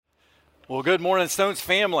Well, good morning, Stones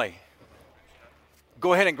family.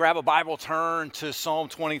 Go ahead and grab a Bible, turn to Psalm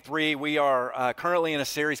 23. We are currently in a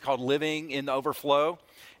series called Living in the Overflow.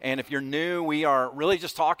 And if you're new, we are really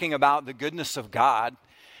just talking about the goodness of God.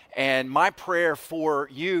 And my prayer for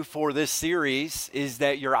you for this series is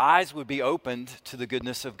that your eyes would be opened to the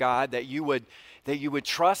goodness of God, that you would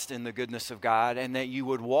trust in the goodness of God, and that you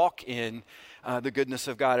would walk in the goodness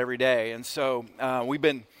of God every day. And so we've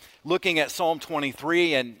been looking at Psalm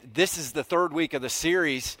 23, and this is the third week of the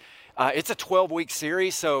series. It's a 12-week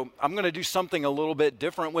series, so I'm going to do something a little bit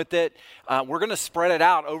different with it. We're going to spread it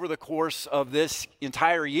out over the course of this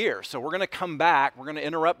entire year. So we're going to come back, we're going to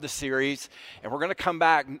interrupt the series, and we're going to come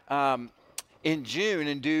back in June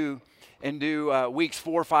and do weeks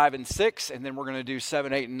 4, 5, and 6, and then we're going to do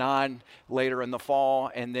 7, 8, and 9 later in the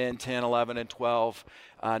fall, and then 10, 11, and 12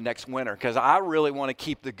 next winter, because I really want to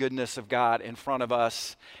keep the goodness of God in front of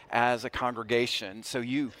us as a congregation, so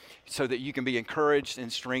that you can be encouraged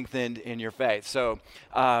and strengthened in your faith. So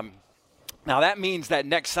now that means that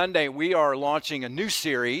next Sunday we are launching a new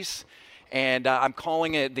series, and I'm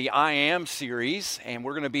calling it the I Am series, and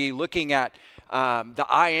we're going to be looking at the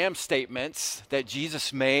I am statements that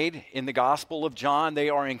Jesus made in the Gospel of John. They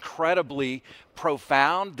are incredibly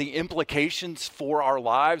profound. The implications for our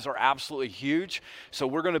lives are absolutely huge. So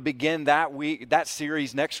we're going to begin that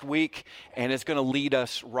series next week, and it's going to lead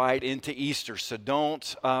us right into Easter. So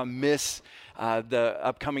don't miss the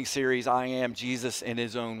upcoming series, I Am Jesus in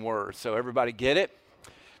His Own Words. So everybody get it?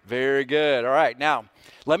 Very good. All right. Now,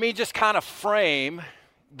 let me just kind of frame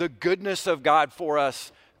the goodness of God for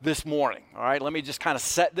us this morning. All right, let me just kind of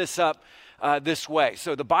set this up this way.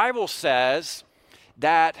 So the Bible says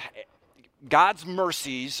that God's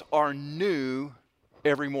mercies are new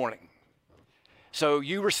every morning. So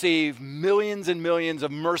you receive millions and millions of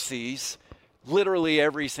mercies literally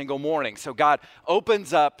every single morning. So God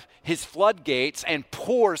opens up His floodgates and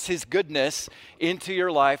pours His goodness into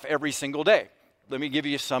your life every single day. Let me give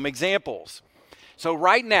you some examples. So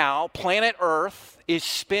right now, planet Earth is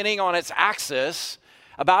spinning on its axis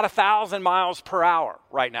about 1,000 miles per hour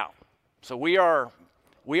right now. So we are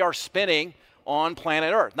spinning on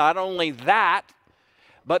planet Earth. Not only that,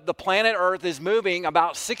 but the planet Earth is moving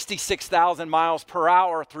about 66,000 miles per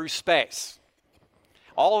hour through space.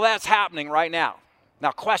 All of that's happening right now.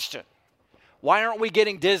 Now, question, why aren't we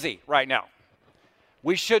getting dizzy right now?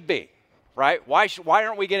 We should be, right? Why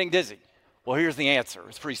aren't we getting dizzy? Well, here's the answer.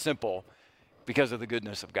 It's pretty simple. Because of the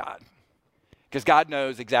goodness of God. Because God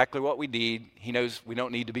knows exactly what we need. He knows we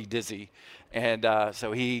don't need to be dizzy. And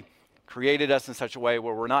so He created us in such a way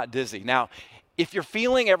where we're not dizzy. Now, if you're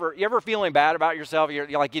ever feeling bad about yourself, you're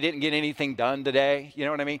like you didn't get anything done today, you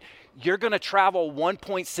know what I mean? You're going to travel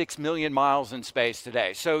 1.6 million miles in space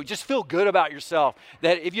today. So just feel good about yourself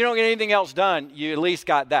that if you don't get anything else done, you at least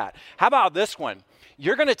got that. How about this one?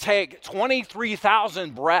 You're going to take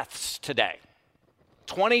 23,000 breaths today.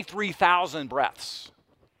 23,000 breaths.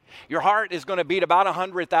 Your heart is going to beat about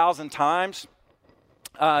 100,000 times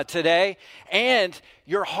today, and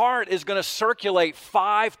your heart is going to circulate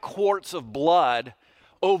 5 quarts of blood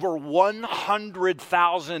over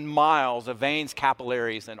 100,000 miles of veins,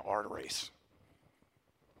 capillaries, and arteries.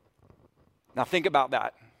 Now think about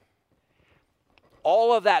that.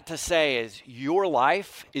 All of that to say is your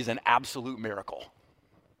life is an absolute miracle.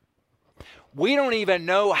 We don't even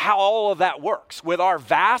know how all of that works. With our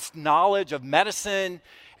vast knowledge of medicine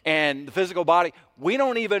and the physical body, we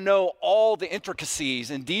don't even know all the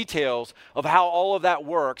intricacies and details of how all of that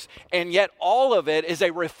works, and yet all of it is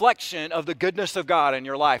a reflection of the goodness of God in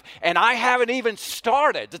your life. And I haven't even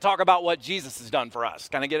started to talk about what Jesus has done for us.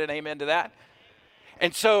 Can I get an amen to that?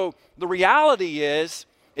 And so the reality is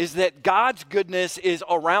that God's goodness is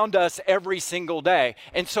around us every single day.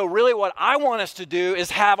 And so really what I want us to do is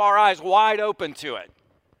have our eyes wide open to it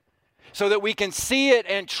so that we can see it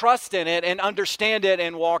and trust in it and understand it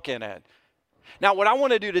and walk in it. Now, what I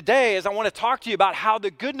want to do today is I want to talk to you about how the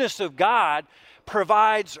goodness of God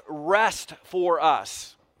provides rest for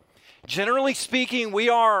us. Generally speaking, we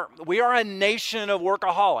are a nation of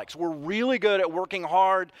workaholics. We're really good at working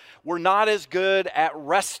hard. We're not as good at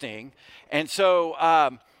resting. And so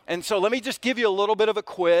let me just give you a little bit of a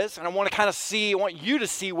quiz, and I want you to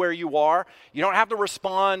see where you are. You don't have to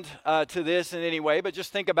respond to this in any way, but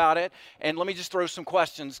just think about it, and let me just throw some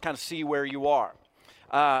questions, kind of see where you are.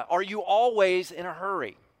 Are you always in a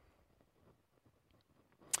hurry?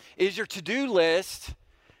 Is your to-do list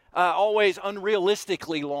always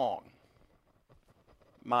unrealistically long?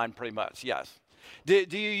 Mine pretty much, yes. Do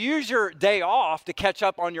you use your day off to catch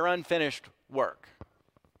up on your unfinished work?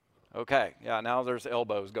 Okay, yeah, now there's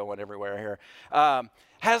elbows going everywhere here.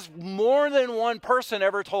 Has more than one person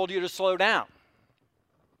ever told you to slow down?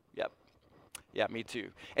 Yep. Yeah, me too.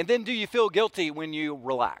 And then do you feel guilty when you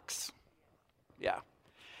relax? Yeah.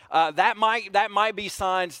 That might be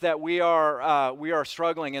signs that we are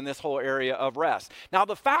struggling in this whole area of rest. Now,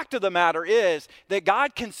 the fact of the matter is that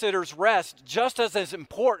God considers rest just as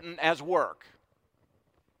important as work.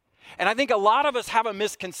 And I think a lot of us have a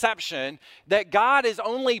misconception that God is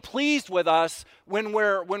only pleased with us when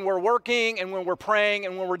we're working and when we're praying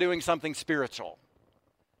and when we're doing something spiritual.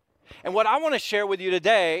 And what I want to share with you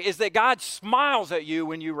today is that God smiles at you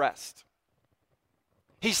when you rest.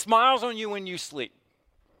 He smiles on you when you sleep.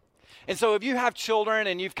 And so if you have children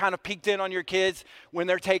and you've kind of peeked in on your kids when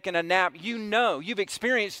they're taking a nap, you know, you've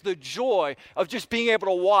experienced the joy of just being able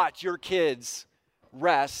to watch your kids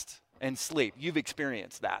rest and sleep. You've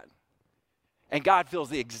experienced that. And God feels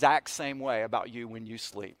the exact same way about you when you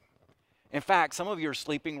sleep. In fact, some of you are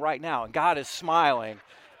sleeping right now, and God is smiling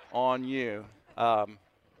on you.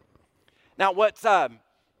 Now, what Psalm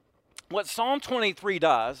 23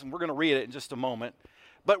 does, and we're going to read it in just a moment,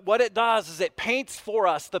 but what it does is it paints for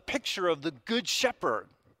us the picture of the Good Shepherd.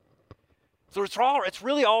 So it's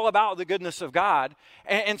really all about the goodness of God.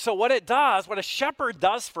 And so what it does, what a shepherd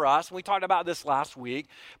does for us, and we talked about this last week,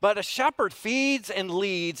 but a shepherd feeds and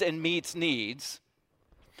leads and meets needs.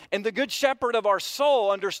 And the good shepherd of our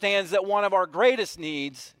soul understands that one of our greatest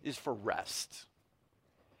needs is for rest.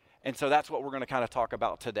 And so that's what we're going to kind of talk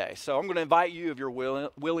about today. So I'm going to invite you, if you're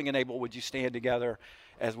willing and able, would you stand together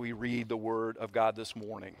as we read the Word of God this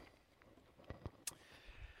morning?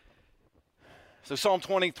 So Psalm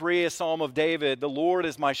 23, a psalm of David. The Lord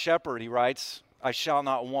is my shepherd, he writes, I shall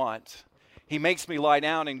not want. He makes me lie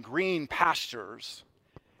down in green pastures.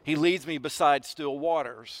 He leads me beside still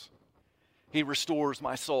waters. He restores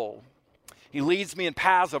my soul. He leads me in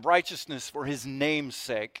paths of righteousness for his name's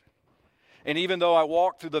sake. And even though I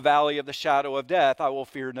walk through the valley of the shadow of death, I will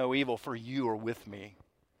fear no evil, for you are with me.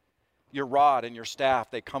 Your rod and your staff,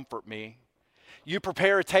 they comfort me. You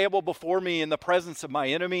prepare a table before me in the presence of my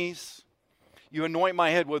enemies. You anoint my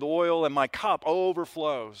head with oil, and my cup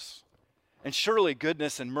overflows. And surely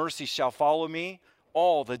goodness and mercy shall follow me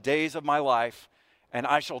all the days of my life, and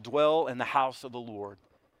I shall dwell in the house of the Lord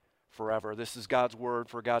forever. This is God's word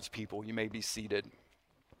for God's people. You may be seated.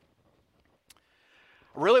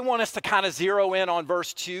 I really want us to kind of zero in on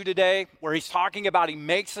verse 2 today, where he's talking about he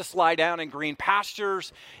makes us lie down in green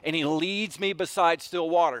pastures, and he leads me beside still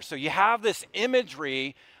waters. So you have this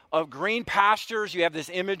imagery of green pastures, you have this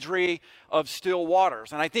imagery of still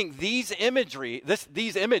waters. And I think these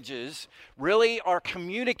images really are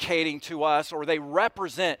communicating to us, or they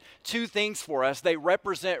represent two things for us. They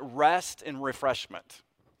represent rest and refreshment.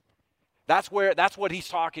 That's what he's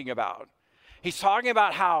talking about. He's talking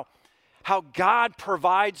about how God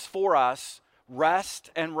provides for us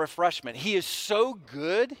rest and refreshment. He is so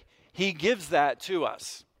good, he gives that to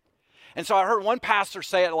us. And so I heard one pastor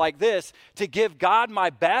say it like this: to give God my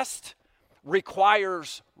best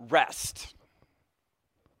requires rest.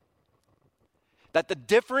 That the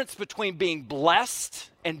difference between being blessed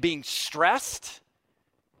and being stressed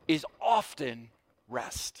is often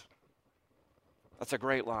rest. That's a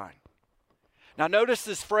great line. Now notice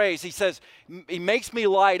this phrase. He says, he makes me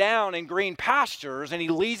lie down in green pastures and he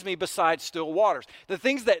leads me beside still waters. The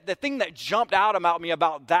thing that jumped out about me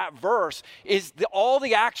about that verse is all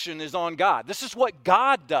the action is on God. This is what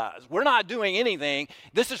God does. We're not doing anything.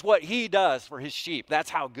 This is what he does for his sheep. That's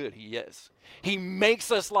how good he is. He makes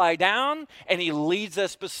us lie down and he leads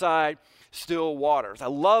us beside still waters. I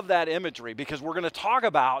love that imagery because we're going to talk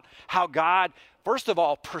about how God, first of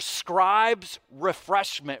all, prescribes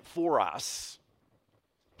refreshment for us.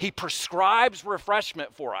 He prescribes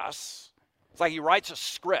refreshment for us. It's like he writes a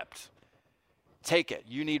script. Take it.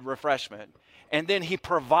 You need refreshment. And then he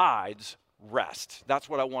provides rest. That's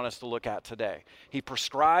what I want us to look at today. He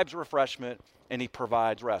prescribes refreshment and he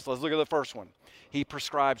provides rest. Let's look at the first one. He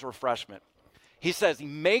prescribes refreshment. He says, he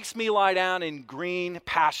makes me lie down in green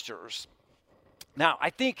pastures. Now, I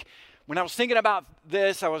think when I was thinking about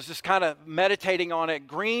this, I was just kind of meditating on it.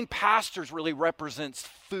 Green pastures really represents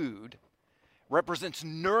food. Represents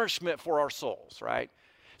nourishment for our souls, right?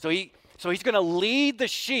 So he's going to lead the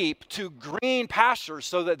sheep to green pastures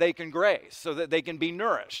so that they can graze, so that they can be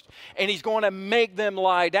nourished. And he's going to make them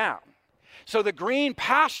lie down. So the green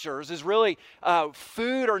pastures is really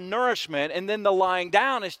food or nourishment, and then the lying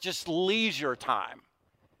down is just leisure time.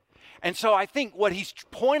 And so I think what he's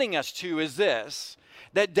pointing us to is this,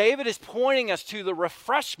 that David is pointing us to the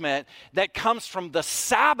refreshment that comes from the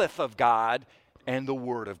Sabbath of God and the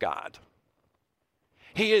Word of God.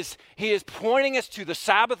 He is pointing us to the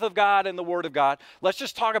Sabbath of God and the Word of God. Let's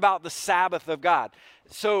just talk about the Sabbath of God.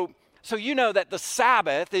 So you know that the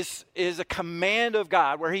Sabbath is a command of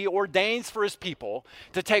God where he ordains for his people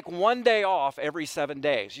to take one day off every 7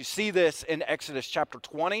 days. You see this in Exodus chapter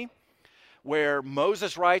 20, where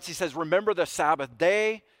Moses writes, he says, remember the Sabbath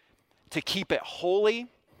day to keep it holy.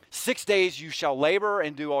 6 days you shall labor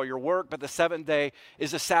and do all your work, but the seventh day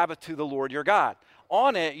is a Sabbath to the Lord your God.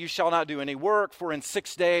 On it you shall not do any work, for in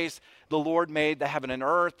 6 days the Lord made the heaven and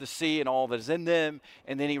earth, the sea, and all that is in them,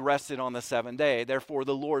 and then he rested on the seventh day. Therefore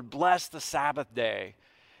the Lord blessed the Sabbath day,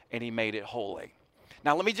 and he made it holy.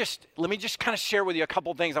 Now let me just kind of share with you a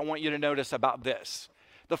couple things I want you to notice about this.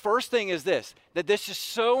 The first thing is this, that this is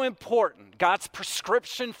so important. God's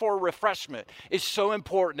prescription for refreshment is so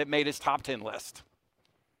important it made his top 10 list.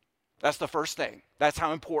 That's the first thing. That's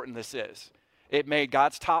how important this is. It made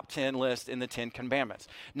God's top 10 list in the 10 commandments.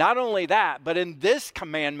 Not only that, but in this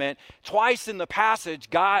commandment, twice in the passage,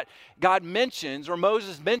 God mentions, or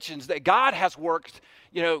Moses mentions, that God has worked,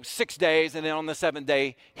 6 days, and then on the seventh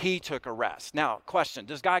day, he took a rest. Now, question,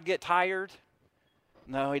 does God get tired?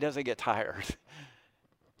 No, he doesn't get tired.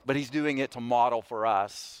 But he's doing it to model for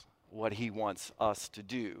us what he wants us to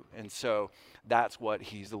do. And so that's what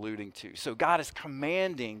he's alluding to. So God is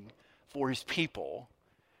commanding for his people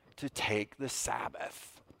to take the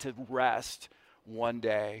Sabbath, to rest one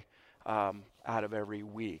day out of every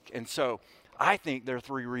week. And so I think there are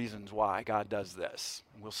 3 reasons why God does this.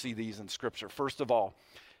 We'll see these in Scripture. First of all,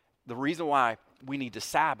 the reason why we need to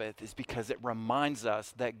Sabbath is because it reminds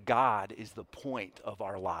us that God is the point of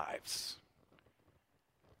our lives.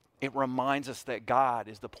 It reminds us that God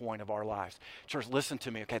is the point of our lives. Church, listen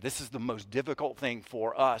to me, okay? This is the most difficult thing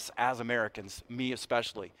for us as Americans, me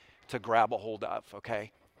especially, to grab a hold of,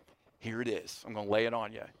 okay? Here it is. I'm going to lay it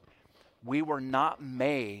on you. We were not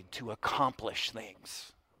made to accomplish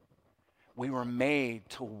things. We were made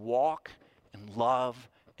to walk and love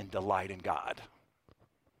and delight in God.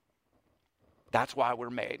 That's why we're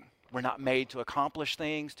made. We're not made to accomplish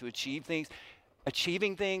things, to achieve things.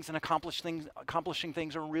 Achieving things and accomplishing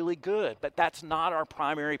things are really good, but that's not our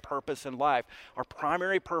primary purpose in life. Our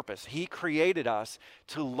primary purpose, he created us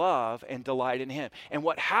to love and delight in him. And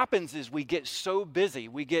what happens is we get so busy,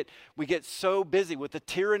 we get so busy with the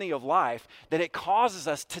tyranny of life that it causes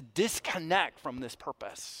us to disconnect from this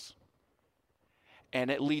purpose. And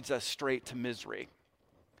it leads us straight to misery.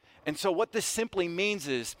 And so what this simply means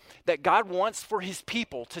is that God wants for his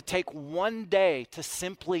people to take one day to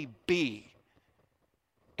simply be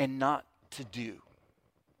and not to do.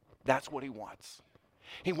 That's what he wants.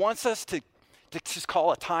 He wants us to just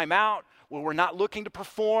call a time out where we're not looking to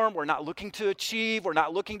perform, we're not looking to achieve, we're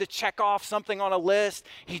not looking to check off something on a list.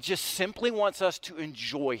 He just simply wants us to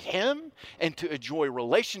enjoy him and to enjoy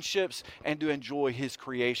relationships and to enjoy his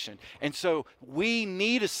creation. And so we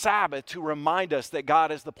need a Sabbath to remind us that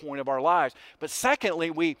God is the point of our lives. But secondly,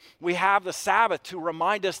 we have the Sabbath to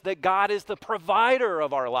remind us that God is the provider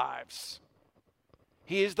of our lives.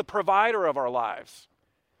 He is the provider of our lives.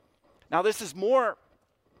 Now, this is more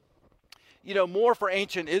for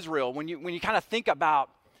ancient Israel. When you kind of think about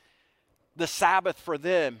the Sabbath for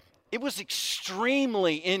them, it was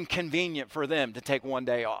extremely inconvenient for them to take one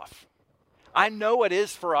day off. I know it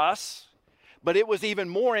is for us, but it was even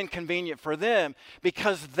more inconvenient for them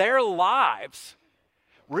because their lives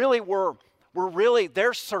really were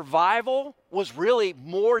their survival was really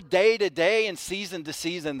more day to day and season to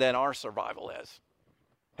season than our survival is.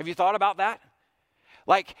 Have you thought about that?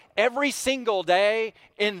 Like every single day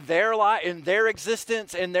in their life, in their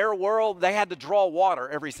existence, in their world, they had to draw water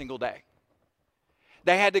every single day.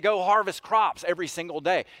 They had to go harvest crops every single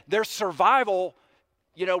day. Their survival,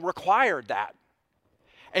 required that.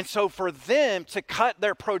 And so for them to cut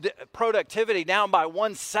their productivity down by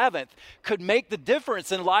 1/7 could make the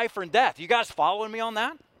difference in life or death. You guys following me on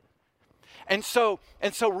that? And so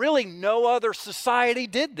really no other society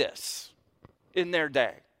did this in their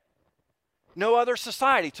day. No other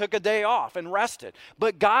society took a day off and rested.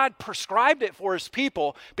 But God prescribed it for his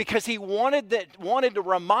people because he wanted to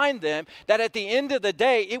remind them that at the end of the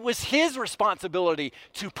day, it was his responsibility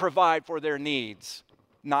to provide for their needs,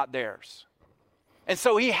 not theirs. And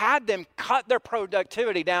so he had them cut their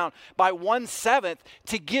productivity down by 1/7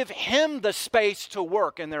 to give him the space to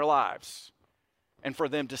work in their lives and for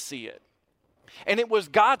them to see it. And it was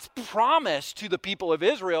God's promise to the people of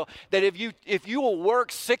Israel that if you will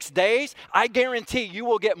work 6 days, I guarantee you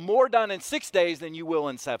will get more done in 6 days than you will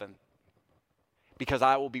in 7, because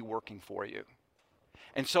I will be working for you.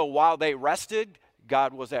 And so while they rested,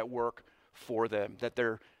 God was at work for them, that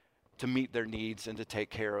their to meet their needs and to take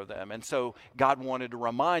care of them. And so God wanted to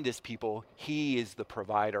remind his people, he is the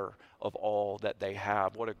provider of all that they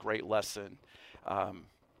have. What a great lesson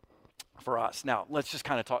for us. Now, let's just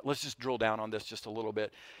kind of talk, let's just drill down on this just a little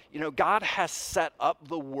bit. You know, God has set up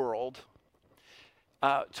the world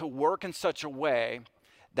to work in such a way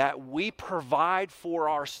that we provide for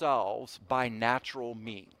ourselves by natural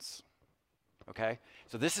means. Okay?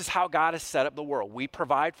 So this is how God has set up the world. We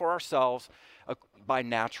provide for ourselves by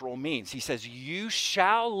natural means. He says, you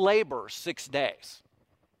shall labor 6 days.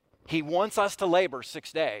 He wants us to labor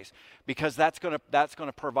 6 days because that's going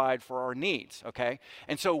to provide for our needs, okay?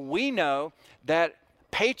 And so we know that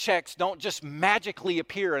paychecks don't just magically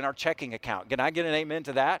appear in our checking account. Can I get an amen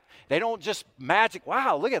to that? They don't just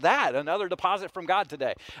wow, look at that, another deposit from God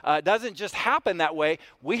today. It doesn't just happen that way.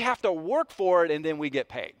 We have to work for it and then we get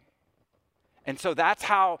paid. And so that's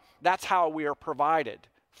how we are provided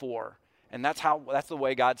for. And that's the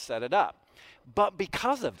way God set it up. But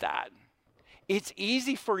because of that, it's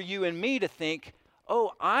easy for you and me to think,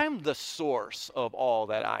 oh, I'm the source of all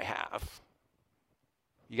that I have.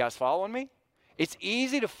 You guys following me? It's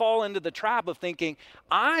easy to fall into the trap of thinking,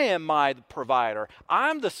 I am my provider.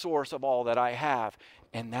 I'm the source of all that I have.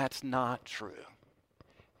 And that's not true.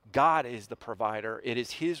 God is the provider. It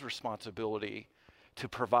is his responsibility to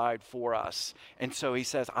provide for us. And so he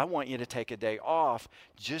says, I want you to take a day off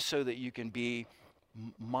just so that you can be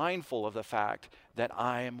mindful of the fact that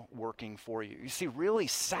I am working for you. You see, really,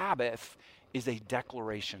 Sabbath is a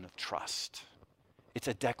declaration of trust. It's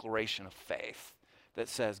a declaration of faith that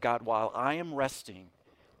says, God, while I am resting,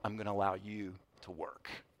 I'm going to allow you to work.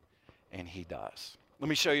 And he does. Let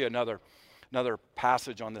me show you another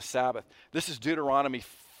passage on the Sabbath. This is Deuteronomy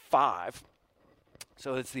 5.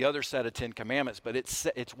 So it's the other set of 10 commandments, but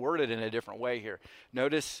it's worded in a different way here.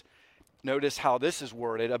 Notice how this is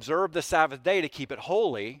worded. Observe the Sabbath day to keep it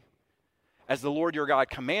holy, as the Lord your God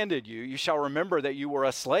commanded you. You shall remember that you were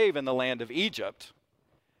a slave in the land of Egypt.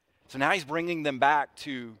 So now he's bringing them back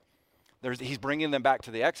to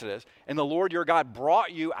the Exodus. And the Lord your God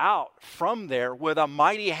brought you out from there with a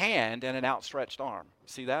mighty hand and an outstretched arm.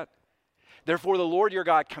 See that? Therefore, the Lord your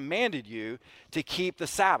God commanded you to keep the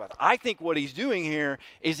Sabbath. I think what he's doing here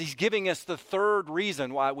is he's giving us the third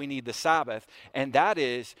reason why we need the Sabbath, and that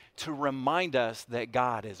is to remind us that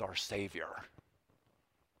God is our Savior.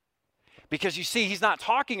 Because you see, he's not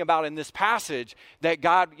talking about in this passage that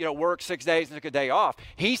God, worked 6 days and took a day off.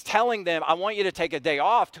 He's telling them, I want you to take a day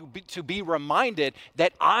off to be reminded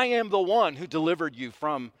that I am the one who delivered you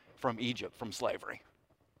from Egypt, from slavery.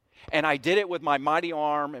 And I did it with my mighty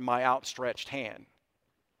arm and my outstretched hand.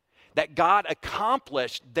 That God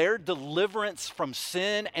accomplished their deliverance from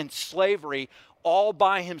sin and slavery all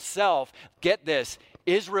by himself. Get this,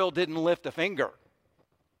 Israel didn't lift a finger.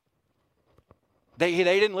 They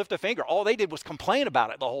didn't lift a finger. All they did was complain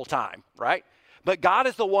about it the whole time, right? But God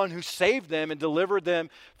is the one who saved them and delivered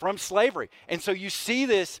them from slavery. And so you see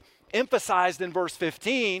this emphasized in verse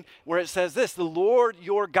 15 where it says this, the Lord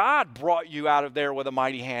your God brought you out of there with a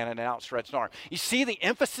mighty hand and an outstretched arm. You see the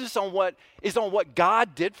emphasis on what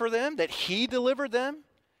God did for them, that he delivered them.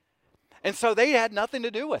 And so they had nothing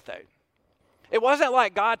to do with it. It wasn't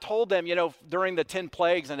like God told them, during the 10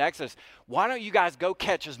 plagues in Exodus, why don't you guys go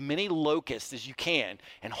catch as many locusts as you can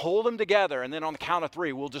and hold them together, and then on the count of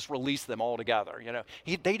 3, we'll just release them all together.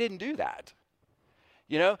 They didn't do that.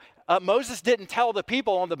 Moses didn't tell the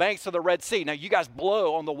people on the banks of the Red Sea, now you guys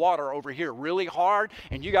blow on the water over here really hard,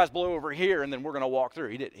 and you guys blow over here, and then we're going to walk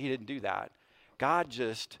through. He didn't do that. God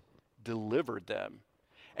just delivered them.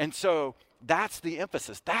 And so that's the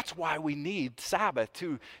emphasis. That's why we need Sabbath,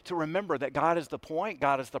 to remember that God is the point,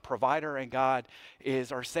 God is the provider, and God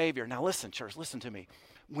is our Savior. Now listen, church, listen to me.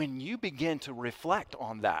 When you begin to reflect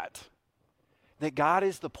on that God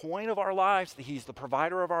is the point of our lives, that he's the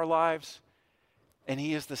provider of our lives, and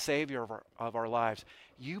he is the Savior of our lives,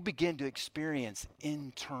 you begin to experience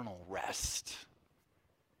internal rest.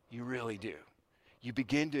 You really do. You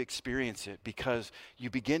begin to experience it because you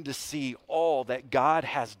begin to see all that God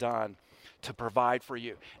has done to provide for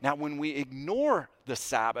you. Now, when we ignore the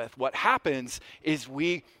Sabbath, what happens is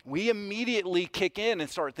we immediately kick in and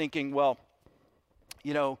start thinking, well,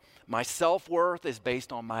 my self-worth is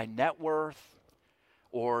based on my net worth,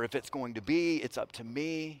 or if it's going to be, it's up to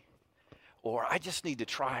me. Or I just need to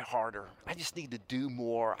try harder. I just need to do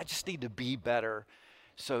more. I just need to be better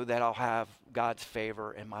so that I'll have God's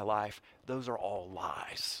favor in my life. Those are all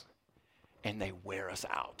lies. And they wear us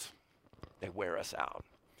out. They wear us out.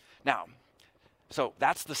 Now, so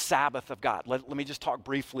that's the Sabbath of God. Let me just talk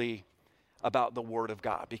briefly about the Word of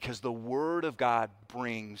God, because the Word of God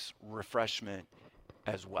brings refreshment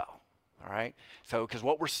as well. All right? So, because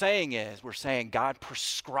what we're saying God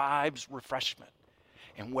prescribes refreshment.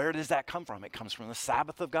 And where does that come from? It comes from the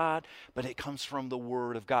Sabbath of God, but it comes from the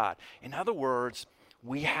Word of God. In other words,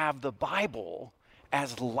 we have the Bible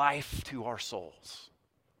as life to our souls.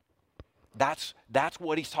 That's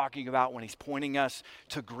what he's talking about when he's pointing us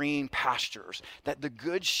to green pastures, that the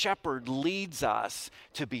good shepherd leads us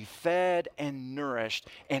to be fed and nourished,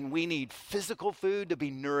 and we need physical food to be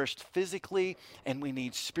nourished physically, and we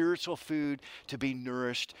need spiritual food to be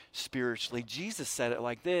nourished spiritually. Jesus said it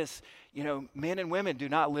like this, men and women do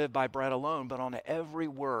not live by bread alone, but on every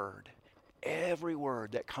word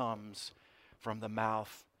that comes from the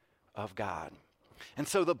mouth of God. And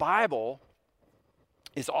so the Bible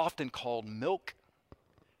is often called milk,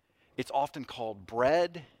 it's often called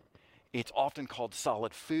bread, it's often called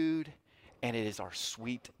solid food, and it is our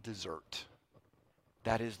sweet dessert.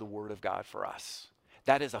 That is the Word of God for us.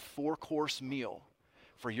 That is a 4-course meal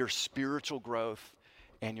for your spiritual growth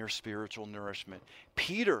and your spiritual nourishment.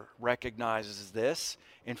 Peter recognizes this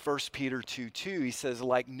in 1 Peter 2:2. He says,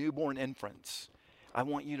 like newborn infants, I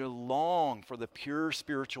want you to long for the pure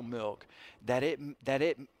spiritual milk, that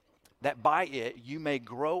by it you may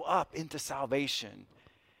grow up into salvation,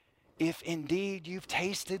 if indeed you've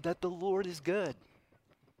tasted that the Lord is good.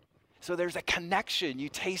 So there's a connection. You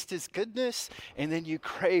taste his goodness, and then you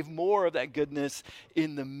crave more of that goodness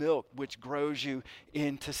in the milk, which grows you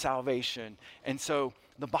into salvation. And so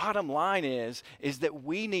the bottom line is that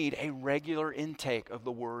we need a regular intake of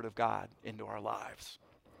the Word of God into our lives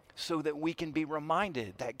so that we can be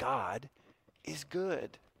reminded that God is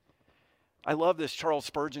good. I love this Charles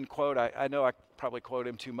Spurgeon quote. I know I probably quote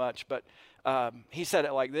him too much, but he said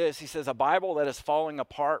it like this. He says, a Bible that is falling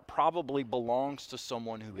apart probably belongs to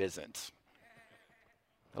someone who isn't.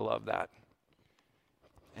 I love that.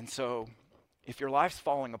 And so if your life's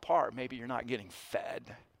falling apart, maybe you're not getting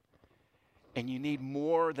fed, and you need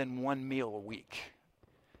more than one meal a week.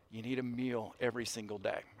 You need a meal every single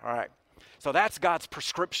day. All right. So that's God's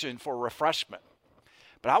prescription for refreshment.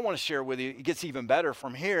 But I want to share with you, it gets even better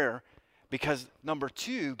from here. Because number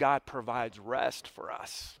 2, God provides rest for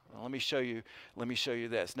us. Well, let me show you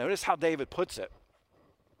this. Notice how David puts it.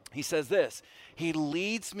 He says this, he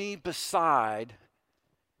leads me beside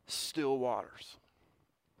still waters.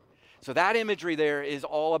 So that imagery there is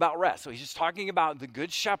all about rest. So he's just talking about the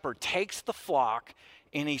good shepherd takes the flock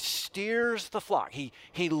and he steers the flock.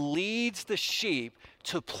 He leads the sheep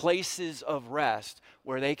to places of rest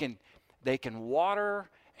where they can water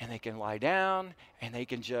and they can lie down and they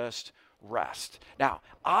can just rest. Now,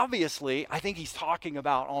 obviously, I think he's talking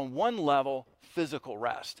about on one level physical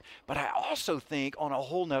rest, but I also think on a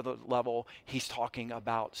whole nother level he's talking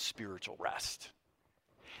about spiritual rest.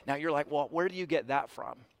 Now you're like, well, where do you get that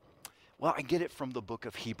from? Well, I get it from the book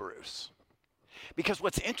of Hebrews. Because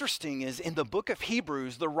what's interesting is in the book of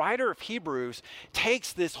Hebrews, the writer of Hebrews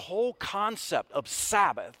takes this whole concept of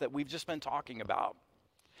Sabbath that we've just been talking about,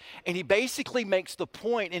 and he basically makes the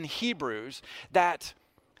point in Hebrews that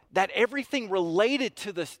everything related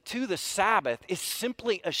to the Sabbath is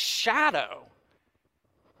simply a shadow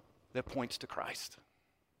that points to Christ.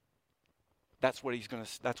 That's what he's going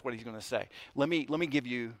to say. Let me give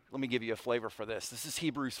you a flavor for this. This is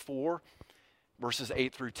Hebrews 4 verses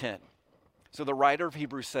 8 through 10. So the writer of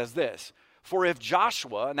Hebrews says this, for if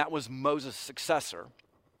Joshua, and that was Moses' successor,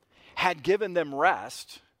 had given them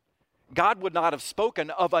rest, God would not have spoken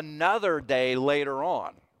of another day later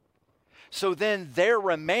on. So then there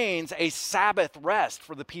remains a Sabbath rest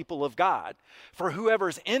for the people of God. For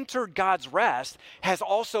whoever's entered God's rest has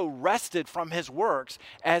also rested from his works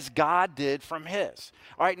as God did from his.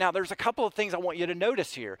 All right, now there's a couple of things I want you to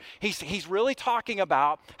notice here. He's really talking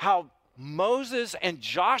about how Moses and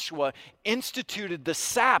Joshua instituted the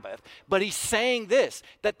Sabbath, but he's saying this,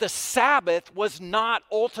 that the Sabbath was not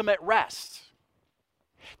ultimate rest.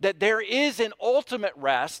 That there is an ultimate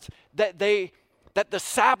rest that the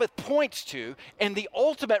Sabbath points to, and the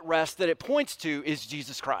ultimate rest that it points to is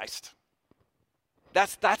Jesus Christ.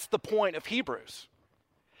 That's the point of Hebrews.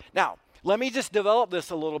 Now, let me just develop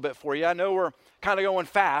this a little bit for you. I know we're kind of going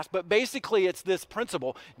fast, but basically it's this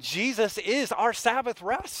principle. Jesus is our Sabbath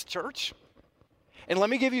rest, church. And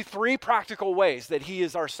let me give you 3 practical ways that he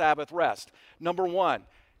is our Sabbath rest. Number 1,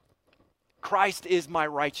 Christ is my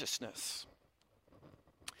righteousness.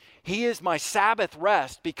 He is my Sabbath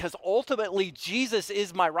rest because ultimately Jesus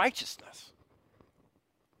is my righteousness.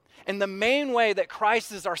 And the main way that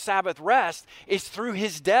Christ is our Sabbath rest is through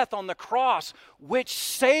his death on the cross, which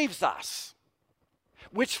saves us,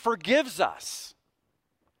 which forgives us.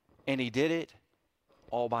 And he did it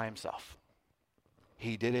all by himself.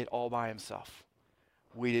 He did it all by himself.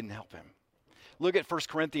 We didn't help him. Look at 1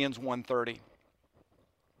 Corinthians 1:30.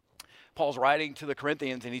 Paul's writing to the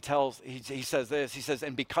Corinthians and he says this, he says,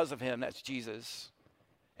 and because of him, that's Jesus,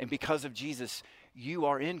 and because of Jesus, you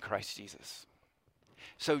are in Christ Jesus.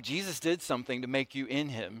 So Jesus did something to make you in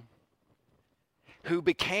him, who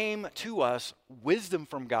became to us wisdom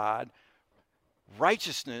from God,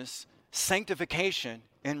 righteousness, sanctification,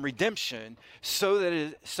 and redemption, so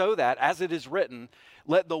that, as it is written,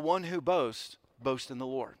 let the one who boasts, boast in the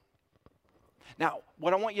Lord. Now,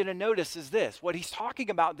 what I want you to notice is this. What he's talking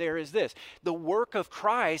about there is this. The work of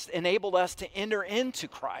Christ enabled us to enter into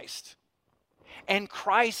Christ. And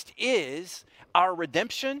Christ is our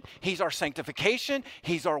redemption, he's our sanctification,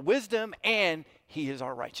 he's our wisdom, and he is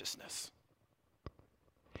our righteousness.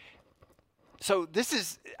 So this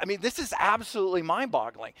is absolutely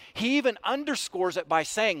mind-boggling. He even underscores it by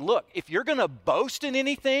saying, look, if you're going to boast in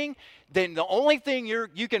anything, then the only thing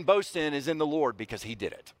you can boast in is in the Lord, because he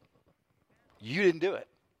did it. You didn't do it.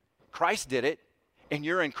 Christ did it, and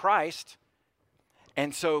you're in Christ,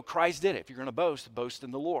 and so Christ did it. If you're going to boast, boast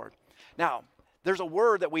in the Lord. Now, there's a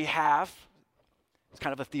word that we have. It's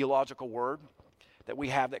kind of a theological word that we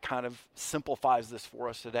have that kind of simplifies this for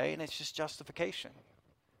us today, and it's just justification.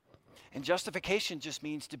 And justification just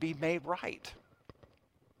means to be made right.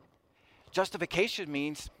 Justification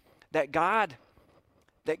means that God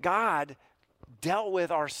dealt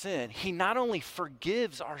with our sin. He not only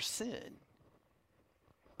forgives our sin,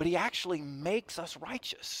 but he actually makes us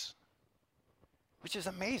righteous, which is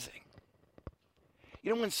amazing.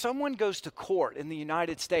 You know, when someone goes to court in the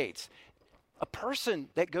United States, a person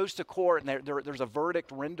that goes to court and there's a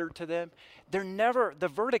verdict rendered to them,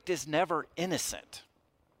 the verdict is never innocent.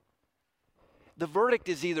 The verdict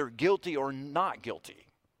is either guilty or not guilty,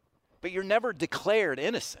 but you're never declared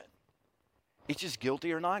innocent. It's just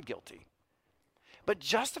guilty or not guilty. But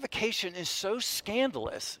justification is so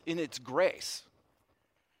scandalous in its grace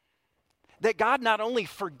that God not only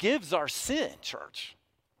forgives our sin, church,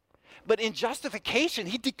 but in justification,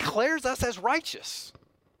 he declares us as righteous.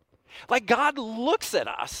 Like God looks at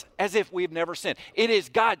us as if we've never sinned. It is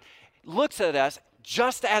God looks at us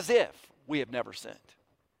just as if we have never sinned.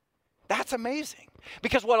 That's amazing.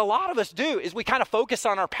 Because what a lot of us do is we kind of focus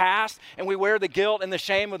on our past and we wear the guilt and the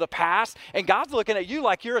shame of the past. And God's looking at you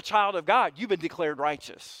like you're a child of God. You've been declared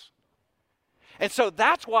righteous. And so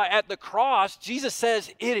that's why at the cross, Jesus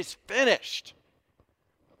says, it is finished.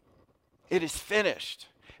 It is finished.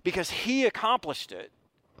 Because he accomplished it.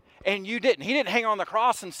 And you didn't. He didn't hang on the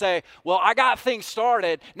cross and say, well, I got things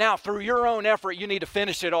started. Now, through your own effort, you need to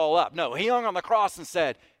finish it all up. No, he hung on the cross and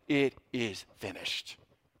said, it is finished.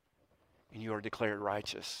 And you are declared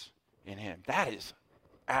righteous in him. That is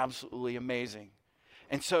absolutely amazing.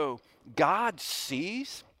 And so God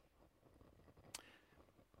sees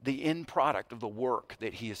the end product of the work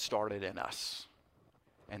that he has started in us.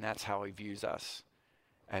 And that's how he views us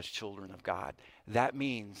as children of God. That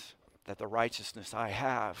means that the righteousness I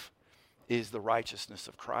have is the righteousness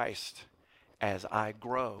of Christ as I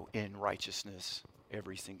grow in righteousness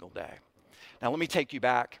every single day. Now let me take you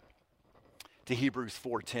back to Hebrews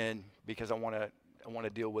 4:10 because I want to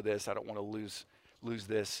deal with this. I don't want to lose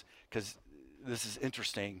this because this is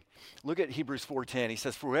interesting. Look at Hebrews 4:10. He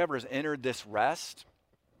says, "For whoever has entered this rest,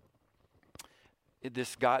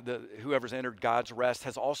 whoever's entered God's rest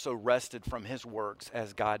has also rested from his works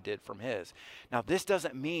as God did from his." Now, this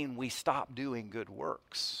doesn't mean we stop doing good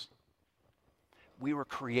works. We were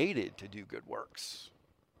created to do good works.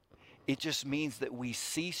 It just means that we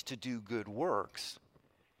cease to do good works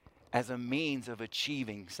as a means of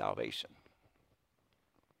achieving salvation.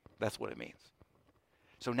 That's what it means.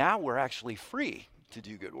 So now we're actually free to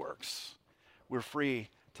do good works. We're free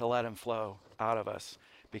to let him flow out of us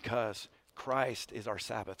because Christ is our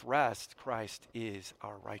Sabbath rest. Christ is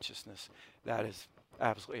our righteousness. That is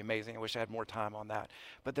absolutely amazing. I wish I had more time on that.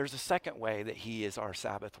 But there's a second way that he is our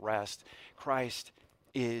Sabbath rest. Christ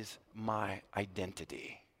is my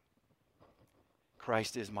identity.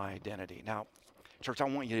 Christ is my identity. Now, church, I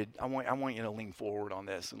want you to lean forward on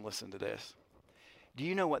this and listen to this. Do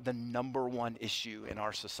you know what the number one issue in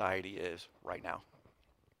our society is right now?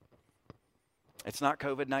 It's not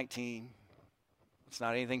COVID-19. It's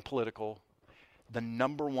not anything political. The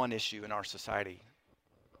number one issue in our society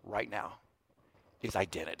right now is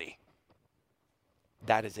identity.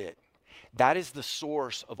 That is it. That is the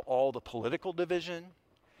source of all the political division,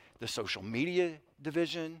 the social media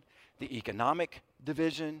division, the economic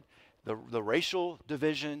division, the racial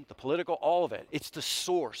division, the political, all of it. It's the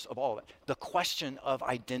source of all of it. The question of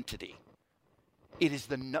identity. It is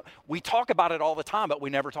we talk about it all the time, but we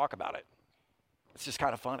never talk about it. It's just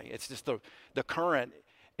kind of funny. It's just the current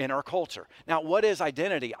in our culture. Now, what is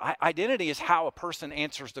identity? Identity is how a person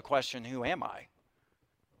answers the question, who am I?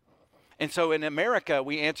 And so in America,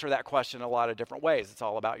 we answer that question a lot of different ways. It's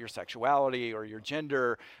all about your sexuality or your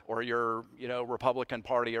gender or your, Republican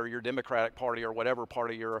Party or your Democratic Party or whatever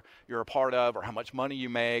party you're a part of, or how much money you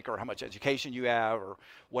make or how much education you have or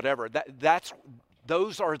whatever.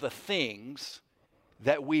 Those are the things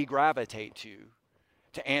that we gravitate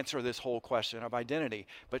to answer this whole question of identity.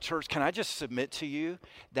 But church, can I just submit to you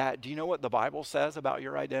that, do you know what the Bible says about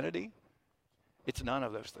your identity? It's none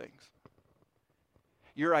of those things.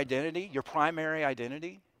 Your identity, your primary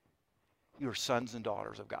identity, you are sons and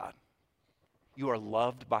daughters of God. You are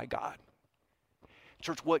loved by God.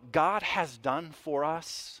 Church, what God has done for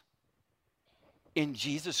us in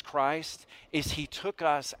Jesus Christ is he took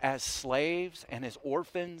us as slaves and as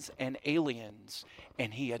orphans and aliens,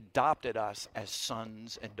 and he adopted us as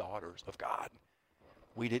sons and daughters of God.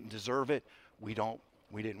 We didn't deserve it. We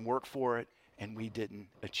didn't work for it, and we didn't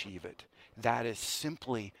achieve it. That is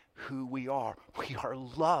simply who we are. We are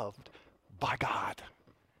loved by God.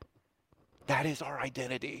 That is our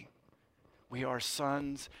identity. We are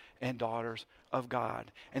sons and daughters of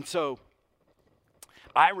God. And so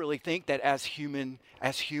I really think that as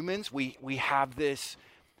humans, we have this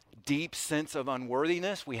deep sense of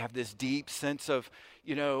unworthiness. We have this deep sense of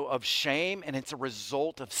shame, and it's a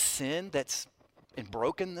result of sin and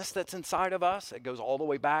brokenness that's inside of us. It goes all the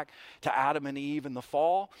way back to Adam and Eve and the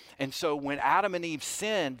fall. And so when Adam and Eve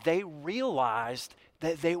sinned, they realized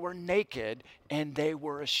that they were naked and they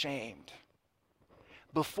were ashamed.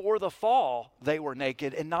 Before the fall, they were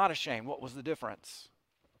naked and not ashamed. What was the difference?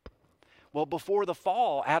 Well, before the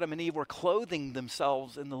fall, Adam and Eve were clothing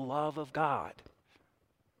themselves in the love of God.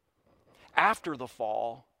 After the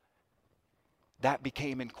fall, that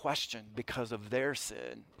became in question because of their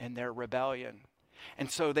sin and their rebellion.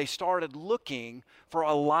 And so they started looking for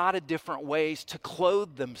a lot of different ways to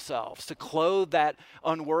clothe themselves, to clothe that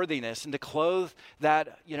unworthiness and to clothe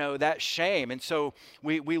that, that shame. And so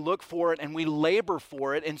we look for it and we labor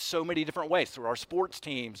for it in so many different ways, through our sports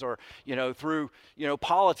teams or, through,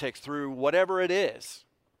 politics, through whatever it is.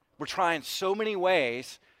 We're trying so many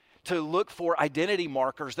ways to look for identity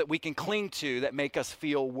markers that we can cling to that make us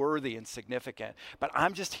feel worthy and significant. But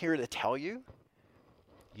I'm just here to tell you,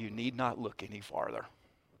 you need not look any farther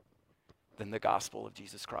than the gospel of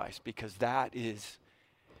Jesus Christ, because that is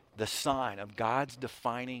the sign of God's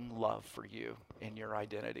defining love for you and your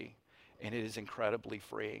identity, and it is incredibly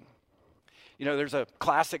freeing. There's a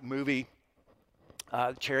classic movie,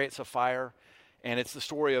 Chariots of Fire, and it's the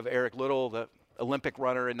story of Eric Liddell, the Olympic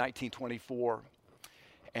runner in 1924.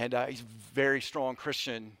 And he's a very strong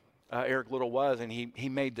Christian, Eric Liddell was, and he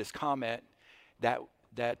made this comment that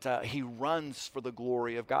he runs for the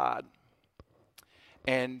glory of God.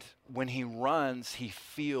 And when he runs, he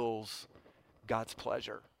feels God's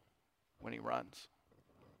pleasure when he runs.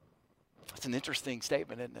 It's an interesting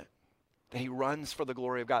statement, isn't it? That he runs for the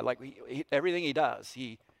glory of God. Like everything he does,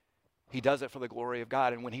 he does it for the glory of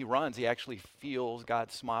God. And when he runs, he actually feels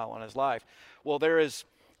God's smile on his life. Well, there's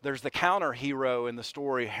the counter hero in the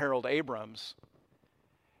story, Harold Abrams.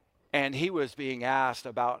 And he was being asked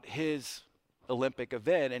about his Olympic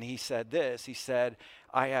event, and he said this. He said,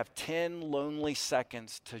 I have 10 lonely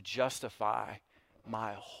seconds to justify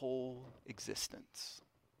my whole existence.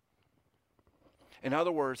 In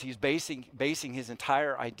other words, he's basing his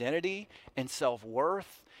entire identity and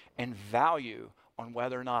self-worth and value on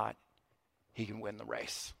whether or not he can win the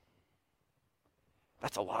race.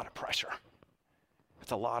 That's a lot of pressure.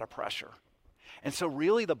 It's a lot of pressure. And so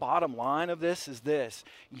really the bottom line of this is this: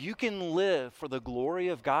 you can live for the glory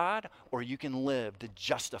of God, or you can live to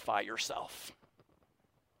justify yourself.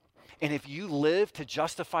 And if you live to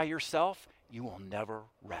justify yourself, you will never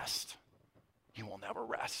rest. You will never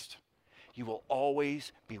rest. You will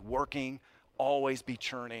always be working, always be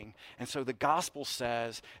churning. And so the gospel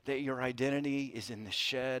says that your identity is in the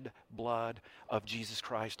shed blood of Jesus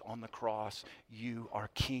Christ on the cross. You are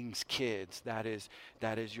King's kids. That is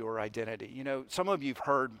your identity. Some of you have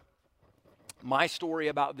heard my story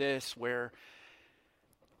about this, where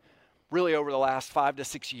really over the last 5 to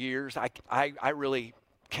 6 years, I really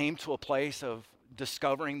came to a place of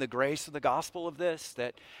discovering the grace of the gospel of this,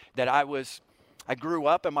 that I grew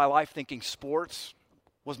up in my life thinking sports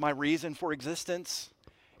was my reason for existence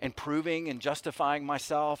and proving and justifying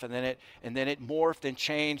myself, and then it morphed and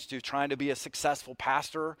changed to trying to be a successful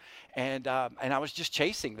pastor, and I was just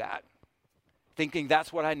chasing that, thinking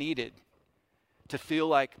that's what I needed to feel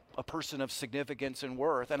like a person of significance and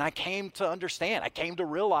worth. And I came to understand, I came to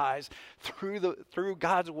realize through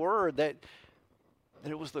God's word that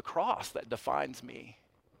it was the cross that defines me.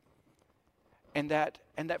 and that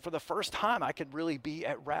for the first time I could really be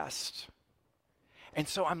at rest. And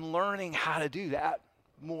so I'm learning how to do that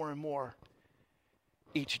more and more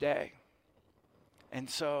each day. And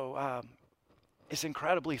so it's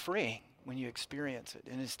incredibly freeing when you experience it,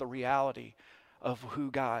 and it's the reality of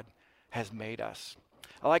who God has made us.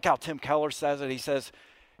 I like how Tim Keller says it. He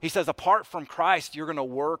says, apart from Christ, you're going to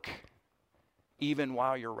work even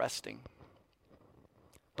while you're resting.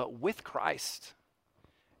 But with Christ,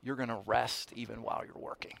 you're going to rest even while you're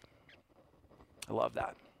working. I love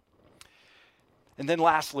that. And then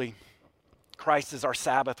lastly, Christ is our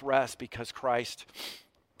Sabbath rest because Christ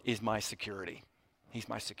is my security. He's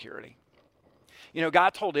my security. You know,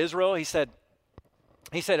 God told Israel, he said,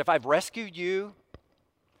 if I've rescued you,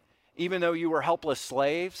 even though you were helpless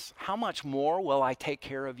slaves, how much more will I take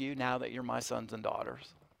care of you now that you're my sons and daughters?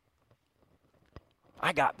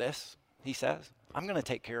 I got this, he says. I'm going to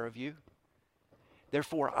take care of you.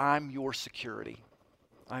 Therefore, I'm your security.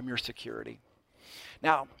 I'm your security.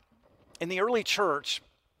 Now, in the early church,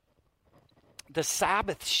 the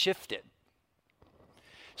Sabbath shifted.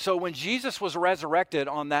 So when Jesus was resurrected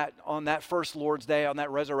on that first Lord's Day, on that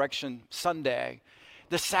resurrection Sunday,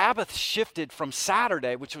 the Sabbath shifted from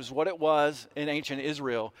Saturday, which was what it was in ancient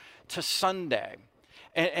Israel, to Sunday.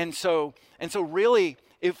 And so really,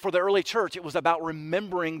 for the early church, it was about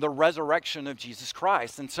remembering the resurrection of Jesus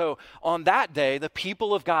Christ. And so on that day, the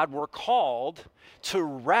people of God were called to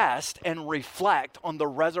rest and reflect on the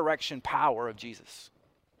resurrection power of Jesus.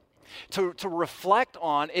 To reflect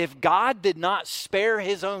on, if God did not spare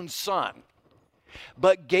his own son,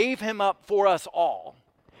 but gave him up for us all,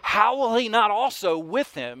 how will he not also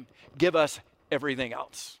with him give us everything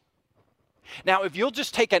else? Now, if you'll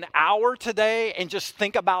just take an hour today and just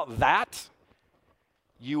think about that,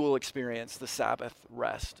 you will experience the Sabbath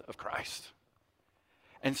rest of Christ.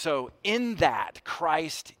 And so in that,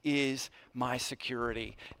 Christ is my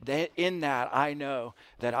security. In that, I know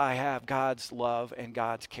that I have God's love and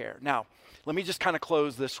God's care. Now, let me just kind of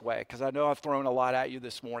close this way, because I know I've thrown a lot at you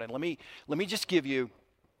this morning. Let me just give you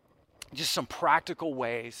just some practical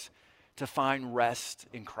ways to find rest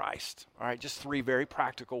in Christ. All right, just 3 very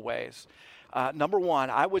practical ways. Number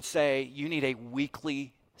 1, I would say you need a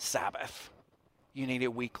weekly Sabbath. You need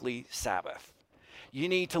a weekly Sabbath. You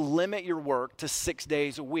need to limit your work to 6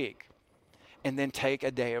 days a week and then take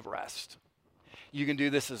a day of rest. You can do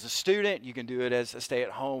this as a student. You can do it as a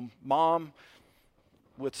stay-at-home mom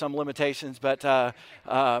with some limitations. But,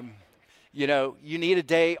 you need a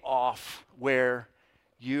day off where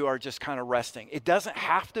you are just kind of resting. It doesn't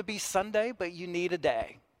have to be Sunday, but you need a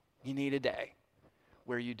day. You need a day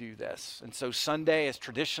where you do this. And so Sunday has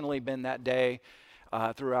traditionally been that day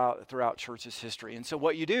throughout church's history. And so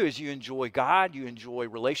what you do is you enjoy God, you enjoy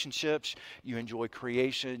relationships, you enjoy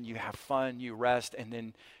creation, you have fun, you rest, and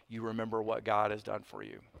then you remember what God has done for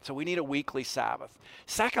you. So we need a weekly Sabbath.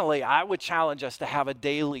 Secondly, I would challenge us to have a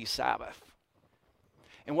daily Sabbath.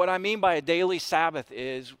 And what I mean by a daily Sabbath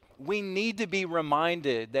is we need to be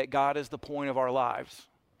reminded that God is the point of our lives,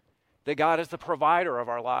 that God is the provider of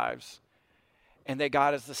our lives, and that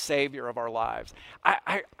God is the Savior of our lives.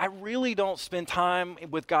 I really don't spend time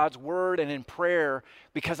with God's Word and in prayer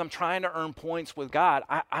because I'm trying to earn points with God.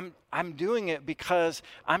 I'm doing it because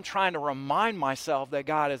I'm trying to remind myself that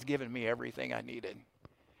God has given me everything I needed,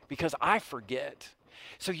 because I forget.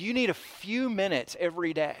 So you need a few minutes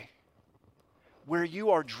every day where you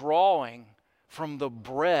are drawing from the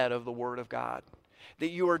bread of the Word of God, that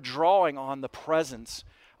you are drawing on the presence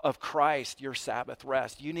of Christ, your Sabbath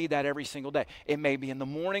rest. You need that every single day. It may be in the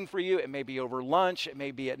morning for you. It may be over lunch. It may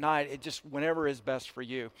be at night. It just, whenever is best for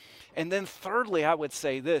you. And then thirdly, I would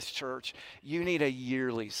say this, church, you need a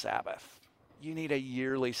yearly Sabbath. You need a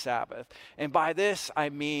yearly Sabbath. And by this, I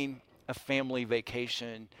mean a family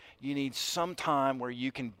vacation. You need some time where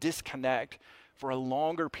you can disconnect for a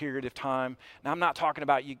longer period of time. Now, I'm not talking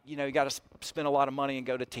about, you got to spend a lot of money and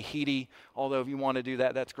go to Tahiti, although if you want to do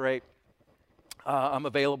that, that's great. I'm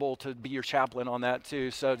available to be your chaplain on that too,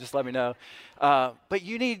 so just let me know. But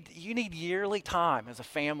you need yearly time as a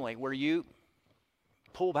family where you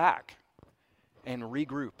pull back and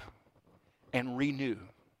regroup and renew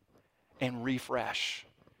and refresh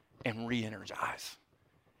and re-energize.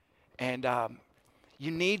 And you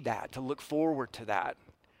need that to look forward to that.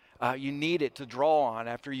 You need it to draw on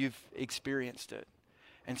after you've experienced it.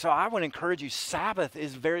 And so I would encourage you, Sabbath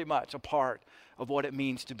is very much a part of what it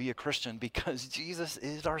means to be a Christian, because Jesus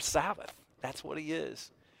is our Sabbath. That's what he is.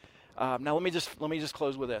 Now let me just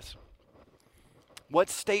close with this. What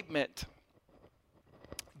statement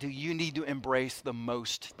do you need to embrace the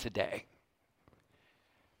most today?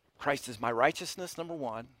 Christ is my righteousness, number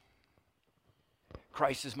 1.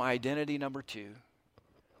 Christ is my identity, number 2,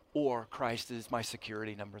 or Christ is my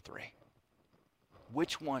security, number 3.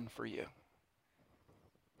 Which one for you?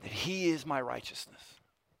 That he is my righteousness.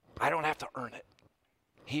 I don't have to earn it.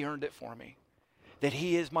 He earned it for me. That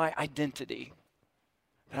he is my identity.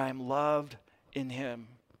 That I am loved in him.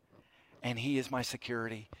 And he is my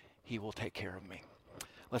security. He will take care of me.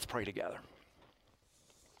 Let's pray together.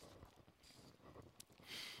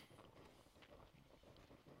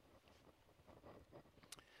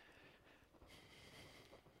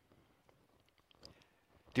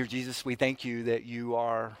 Dear Jesus, we thank you that you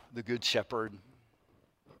are the good shepherd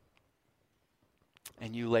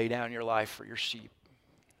and you lay down your life for your sheep.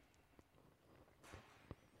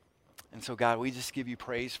 And so, God, we just give you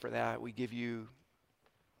praise for that. We give you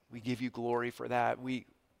glory for that. We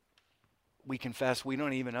confess we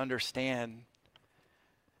don't even understand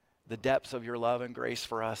the depths of your love and grace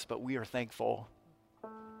for us, but we are thankful.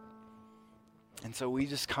 And so we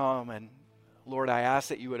just come and Lord, I ask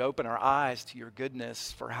that you would open our eyes to your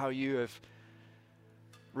goodness, for how you have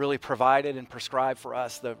really provided and prescribed for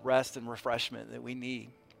us the rest and refreshment that we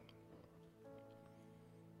need.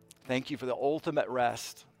 Thank you for the ultimate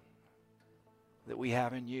rest that we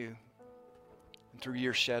have in you and through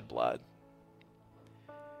your shed blood.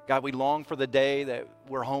 God, we long for the day that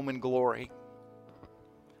we're home in glory.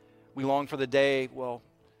 We long for the day,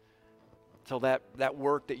 till that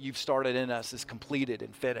work that you've started in us is completed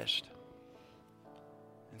and finished.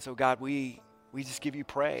 And so, God, we just give you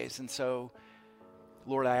praise. And so,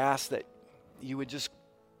 Lord, I ask that you would just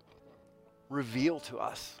reveal to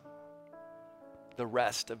us the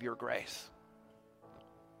rest of your grace.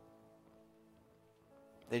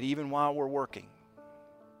 That even while we're working,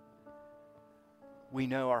 we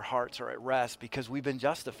know our hearts are at rest because we've been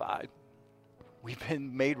justified. We've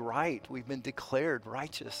been made right. We've been declared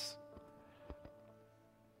righteous.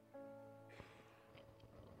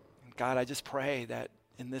 And God, I just pray that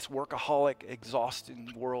in this workaholic,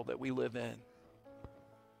 exhausting world that we live in,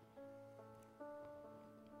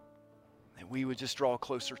 that we would just draw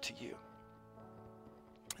closer to you.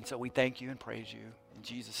 And so we thank you and praise you in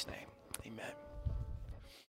Jesus' name. Amen.